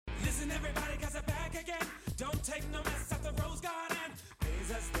don't take no mess at the Rose Garden.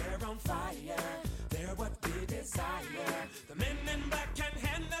 Blazers, they're on fire. They're what we desire. The men in black can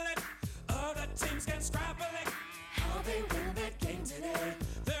handle it. Other teams can scrabble it. How they win that game today.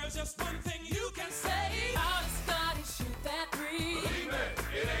 There's just one thing you can say. How did Scotty shoot that three? Believe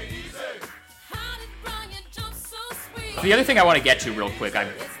it ain't easy. How did Brian jump so sweet? The other thing I want to get to real quick,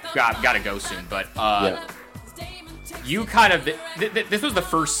 I've got to go soon, but you kind of this was the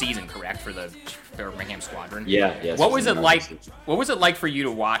first season, correct, for the Birmingham Squadron? Yeah. What was it like? What was it like for you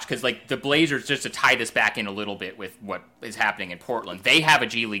to watch? Because like the Blazers, just to tie this back in a little bit with what is happening in Portland, they have a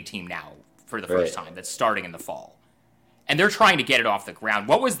G League team now for the first time that's starting in the fall, and they're trying to get it off the ground.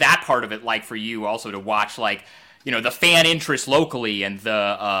 What was that part of it like for you, also to watch, like, you know, the fan interest locally and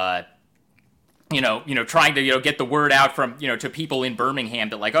the trying to get the word out from to people in Birmingham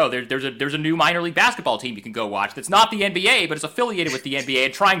that, like, oh, there's a new minor league basketball team you can go watch that's not the NBA but it's affiliated with the NBA,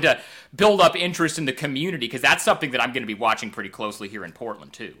 and trying to build up interest in the community, because that's something that I'm going to be watching pretty closely here in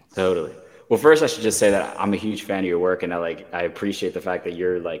Portland too. Totally. Well, first I should just say that I'm a huge fan of your work, and I appreciate the fact that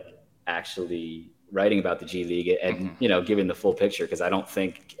you're like actually writing about the G League and giving the full picture, because I don't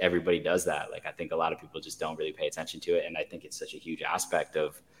think everybody does that. Like, I think a lot of people just don't really pay attention to it, and I think it's such a huge aspect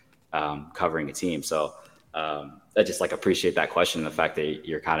of covering a team. So I just like appreciate that question and the fact that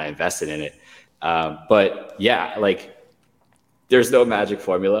you're kind of invested in it. But yeah, like, there's no magic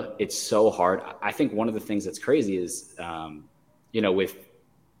formula. It's so hard. I think one of the things that's crazy is, with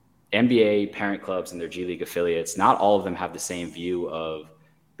NBA parent clubs and their G League affiliates, not all of them have the same view of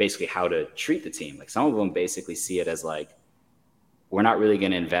basically how to treat the team. Like, some of them basically see it as like, we're not really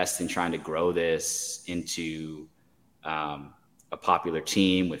going to invest in trying to grow this into a popular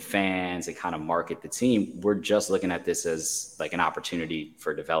team with fans and kind of market the team. We're just looking at this as like an opportunity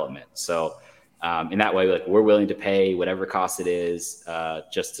for development. So in that way, like, we're willing to pay whatever cost it is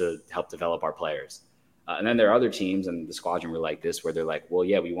just to help develop our players. And then there are other teams, and the Squadron were like this, where they're like, well,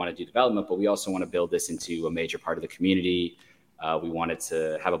 yeah, we want to do development, but we also want to build this into a major part of the community. We wanted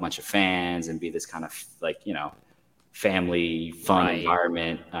to have a bunch of fans and be this kind of like, family fun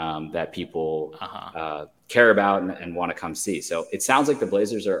environment that people care about and want to come see. So it sounds like the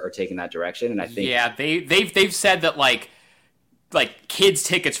Blazers are taking that direction. And I think, they've said that like kids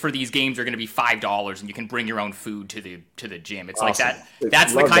tickets for these games are going to be $5 and you can bring your own food to the gym. It's awesome. Like that.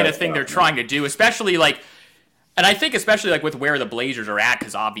 That's the kind of thing they're trying to do, especially like, and I think especially like with where the Blazers are at,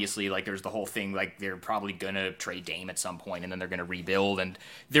 because obviously like there's the whole thing, like they're probably going to trade Dame at some point and then they're going to rebuild. And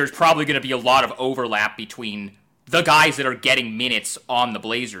there's probably going to be a lot of overlap between the guys that are getting minutes on the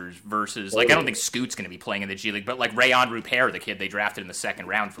Blazers versus, like, I don't think Scoot's going to be playing in the G League, but like Rayon Rupert, the kid they drafted in the second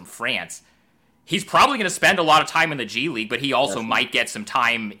round from France, he's probably going to spend a lot of time in the G League, but he also might get some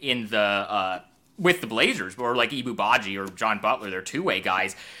time in the with the Blazers, or like Ibu Baji or John Butler, they're two-way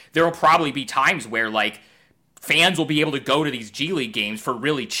guys. There will probably be times where like fans will be able to go to these G League games for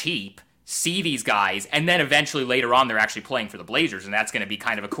really cheap, see these guys, and then eventually later on they're actually playing for the Blazers, and that's going to be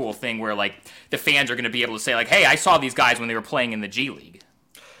kind of a cool thing where like the fans are going to be able to say like, hey, I saw these guys when they were playing in the G League.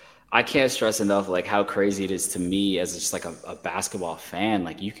 I can't stress enough like how crazy it is to me as just like a basketball fan.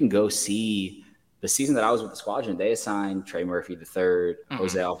 Like, you can go see the season that I was with the Squadron, they assigned Trey Murphy III,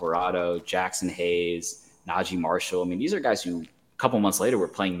 Jose Alvarado, Jackson Hayes, Najee Marshall. I mean, these are guys who a couple months later were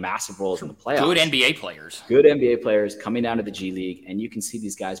playing massive roles in the playoffs. Good NBA players. Good NBA players coming down to the G League, and you can see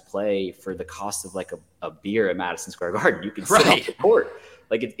these guys play for the cost of like a beer at Madison Square Garden. You can sit on the court.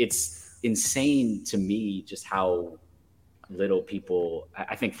 Like, it's insane to me just how little people,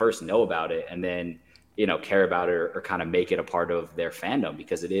 I think, first know about it and then, care about it or kind of make it a part of their fandom,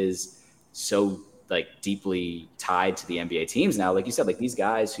 because it is so like deeply tied to the NBA teams now. Like you said, like these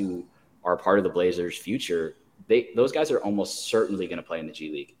guys who are part of the Blazers' future, those guys are almost certainly going to play in the G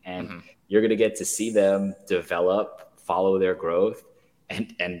League, and you're going to get to see them develop, follow their growth,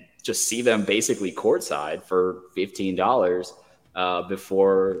 and just see them basically courtside for $15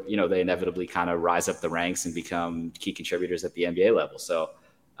 before they inevitably kind of rise up the ranks and become key contributors at the NBA level. So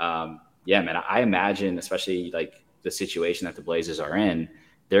yeah, man, I imagine, especially like the situation that the Blazers are in,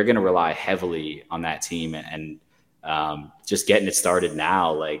 they're going to rely heavily on that team and just getting it started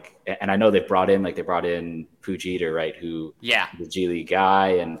now. Like, and I know they brought in Pooh Jeter, right? Who, the G League guy,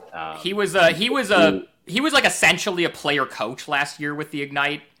 and he was like essentially a player coach last year with the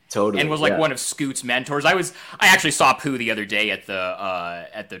Ignite. Totally, and was like one of Scoot's mentors. I actually saw Pooh the other day at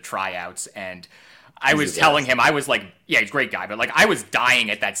the tryouts, and I was telling him, I was like, yeah, he's a great guy, but like I was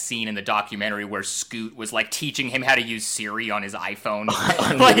dying at that scene in the documentary where Scoot was like teaching him how to use Siri on his iPhone.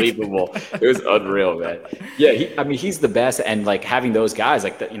 Unbelievable. It was unreal, man. Yeah, he's the best, and like having those guys,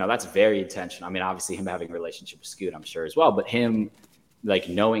 like that's very intentional. I mean, obviously him having a relationship with Scoot, I'm sure as well, but him like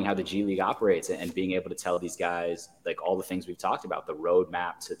knowing how the G League operates and being able to tell these guys like all the things we've talked about, the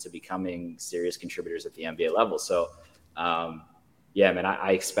roadmap to becoming serious contributors at the NBA level. So, yeah, man,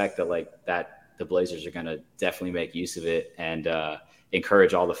 I expect that the Blazers are going to definitely make use of it and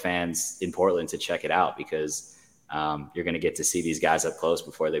encourage all the fans in Portland to check it out, because you're going to get to see these guys up close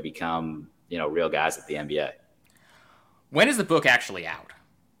before they become, real guys at the NBA. When is the book actually out?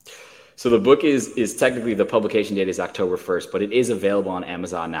 So the book is technically, the publication date is October 1st, but it is available on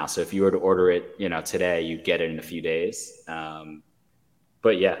Amazon now. So if you were to order it, today, you'd get it in a few days.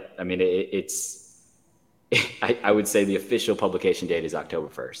 But yeah, I mean, I would say the official publication date is October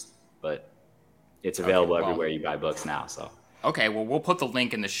 1st, but it's available everywhere you buy books now. So. Okay, well, we'll put the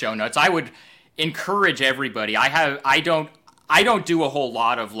link in the show notes. I would encourage everybody. I don't do a whole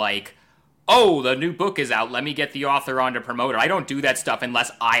lot of like, oh, the new book is out, let me get the author on to promote it. I don't do that stuff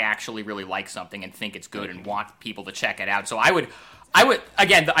unless I actually really like something and think it's good and want people to check it out. So I would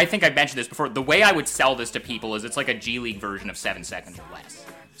again, I think I mentioned this before, the way I would sell this to people is it's like a G League version of 7 Seconds or Less.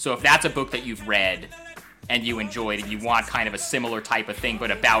 So if that's a book that you've read and you enjoyed and you want kind of a similar type of thing,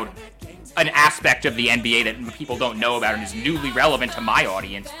 but about an aspect of the NBA that people don't know about and is newly relevant to my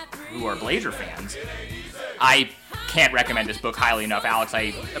audience who are Blazer fans, I can't recommend this book highly enough. Alex,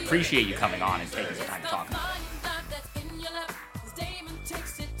 I appreciate you coming on and taking the time to talk about it.